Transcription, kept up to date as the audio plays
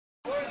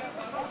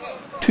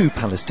Two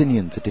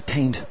Palestinians are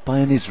detained by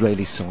an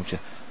Israeli soldier.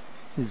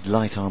 His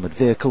light armoured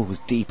vehicle was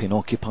deep in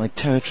occupied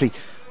territory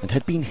and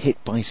had been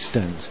hit by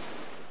stones.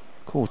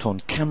 Caught on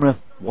camera,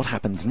 what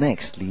happens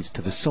next leads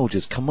to the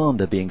soldier's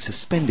commander being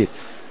suspended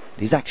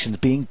and his actions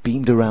being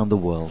beamed around the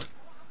world.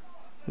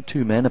 The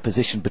two men are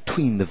positioned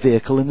between the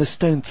vehicle and the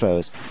stone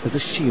throwers as a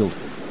shield,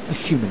 a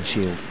human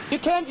shield. You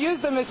can't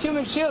use them as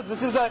human shields.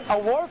 This is a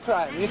war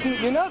crime.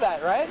 You know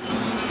that, right?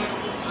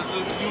 As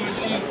a human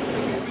shield.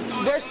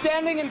 They're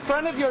standing in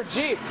front of your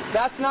Jeep.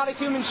 That's not a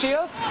human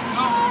shield?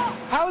 No.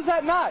 How is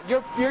that not?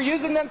 You're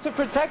using them to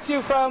protect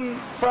you from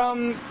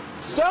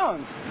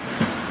stones.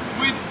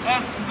 We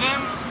ask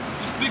them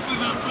to speak with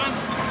their friends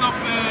to stop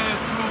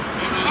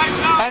through right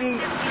now.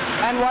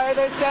 And why are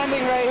they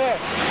standing right here?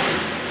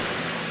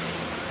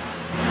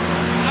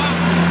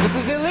 This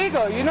is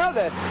illegal, you know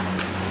this.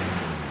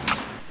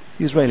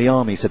 The Israeli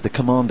army said the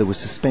commander was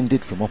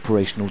suspended from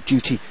operational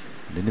duty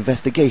and an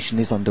investigation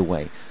is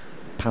underway.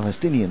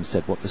 Palestinians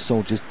said what the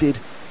soldiers did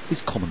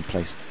is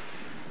commonplace.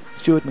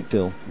 Stuart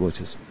McDill,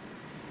 Reuters.